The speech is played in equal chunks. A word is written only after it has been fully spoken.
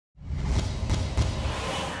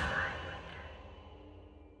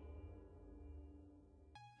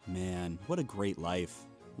man, what a great life.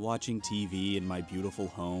 Watching TV in my beautiful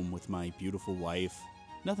home with my beautiful wife.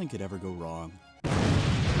 Nothing could ever go wrong.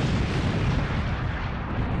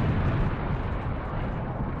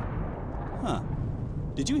 Huh.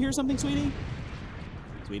 Did you hear something, sweetie?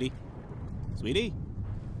 Sweetie? Sweetie?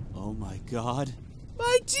 Oh my god.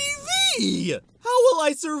 My TV! How will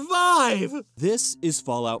I survive? This is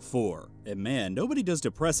Fallout 4. And man, nobody does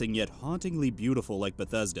depressing yet hauntingly beautiful like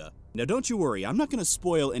Bethesda. Now don't you worry, I'm not gonna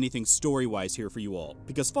spoil anything story-wise here for you all,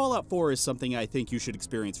 because Fallout 4 is something I think you should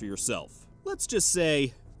experience for yourself. Let's just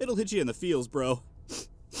say, it'll hit you in the feels, bro.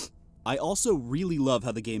 I also really love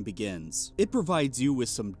how the game begins. It provides you with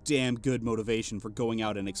some damn good motivation for going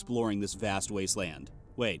out and exploring this vast wasteland.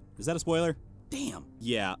 Wait, is that a spoiler? Damn.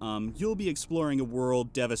 Yeah, you'll be exploring a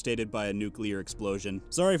world devastated by a nuclear explosion.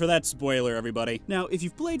 Sorry for that spoiler, everybody. Now, if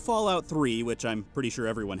you've played Fallout 3, which I'm pretty sure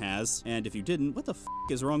everyone has, and if you didn't, what the f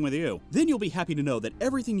is wrong with you? Then you'll be happy to know that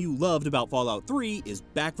everything you loved about Fallout 3 is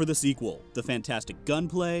back for the sequel. The fantastic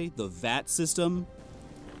gunplay, the VAT system.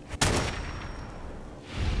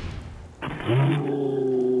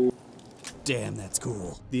 Damn, that's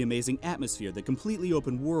cool. The amazing atmosphere, the completely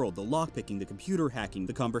open world, the lockpicking, the computer hacking,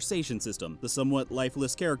 the conversation system, the somewhat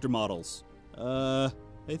lifeless character models. I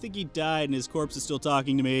think he died and his corpse is still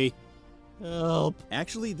talking to me. Help.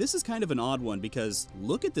 Actually, this is kind of an odd one because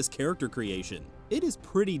look at this character creation. It is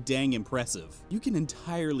pretty dang impressive. You can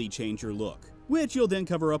entirely change your look, which you'll then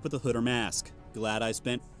cover up with a hood or mask. Glad I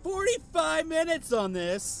spent 45 minutes on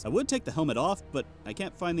this! I would take the helmet off, but I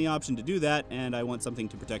can't find the option to do that, and I want something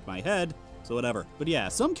to protect my head, so whatever. But yeah,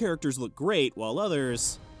 some characters look great, while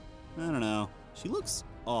others, I don't know, she looks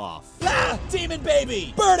off. Ah! Demon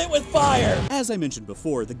baby! Burn it with fire! As I mentioned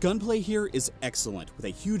before, the gunplay here is excellent, with a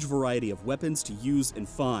huge variety of weapons to use and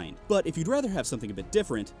find. But if you'd rather have something a bit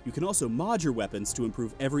different, you can also mod your weapons to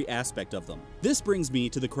improve every aspect of them. This brings me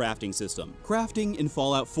to the crafting system. Crafting in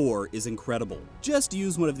Fallout 4 is incredible. Just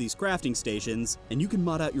use one of these crafting stations, and you can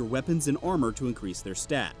mod out your weapons and armor to increase their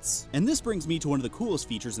stats. And this brings me to one of the coolest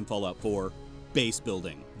features in Fallout 4, base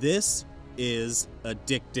building. This is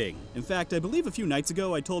addicting. In fact, I believe a few nights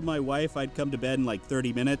ago I told my wife I'd come to bed in like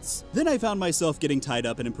 30 minutes. Then I found myself getting tied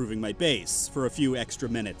up and improving my base for a few extra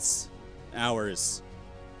minutes, hours,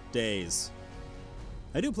 days.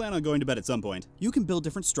 I do plan on going to bed at some point. You can build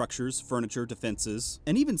different structures, furniture, defenses,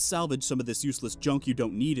 and even salvage some of this useless junk you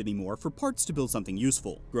don't need anymore for parts to build something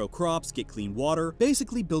useful. Grow crops, get clean water,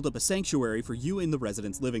 basically build up a sanctuary for you and the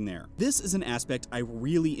residents living there. This is an aspect I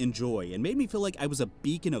really enjoy and made me feel like I was a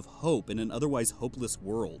beacon of hope in an otherwise hopeless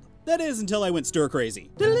world. That is, until I went stir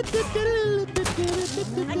crazy.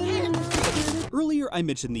 Earlier I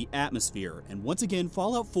mentioned the atmosphere, and once again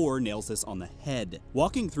Fallout 4 nails this on the head.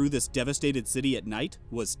 Walking through this devastated city at night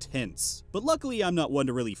was tense, but luckily I'm not one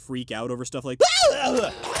to really freak out over stuff like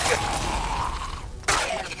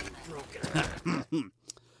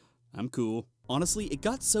I'm cool. Honestly, it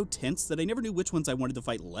got so tense that I never knew which ones I wanted to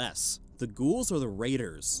fight less. The ghouls or the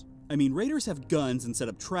raiders? I mean, raiders have guns and set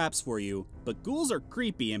up traps for you, but ghouls are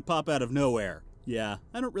creepy and pop out of nowhere. Yeah,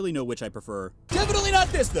 I don't really know which I prefer. Definitely not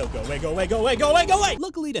this though! Go away, go away, go away, go away, go away!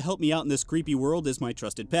 Luckily to help me out in this creepy world is my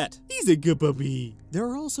trusted pet. He's a good puppy. There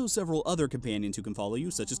are also several other companions who can follow you,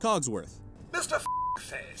 such as Cogsworth. Mr.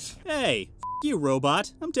 Face. Hey, you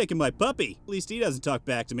robot. I'm taking my puppy. At least he doesn't talk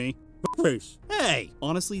back to me. Hey!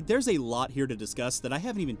 Honestly, there's a lot here to discuss that I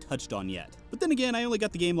haven't even touched on yet. But then again, I only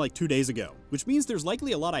got the game like 2 days ago, which means there's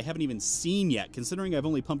likely a lot I haven't even seen yet, considering I've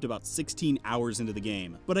only pumped about 16 hours into the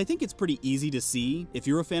game. But I think it's pretty easy to see. If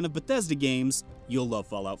you're a fan of Bethesda games, you'll love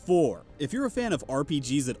Fallout 4. If you're a fan of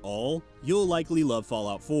RPGs at all, you'll likely love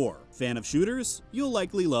Fallout 4. Fan of shooters? You'll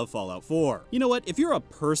likely love Fallout 4. You know what? If you're a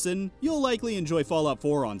person, you'll likely enjoy Fallout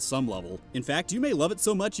 4 on some level. In fact, you may love it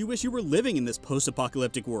so much you wish you were living in this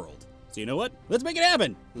post-apocalyptic world. So you know what? Let's make it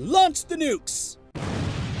happen! Launch the nukes!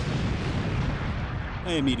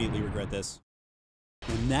 I immediately regret this.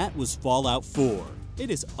 And that was Fallout 4.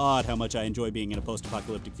 It is odd how much I enjoy being in a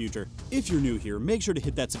post-apocalyptic future. If you're new here, make sure to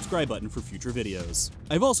hit that subscribe button for future videos.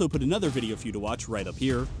 I've also put another video for you to watch right up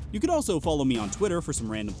here. You can also follow me on Twitter for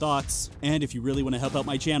some random thoughts. And if you really want to help out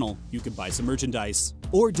my channel, you can buy some merchandise.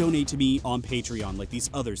 Or donate to me on Patreon like these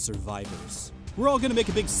other survivors. We're all gonna make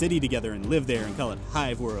a big city together and live there and call it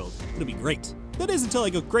Hive World. It'll be great. That is until I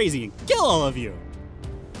go crazy and kill all of you.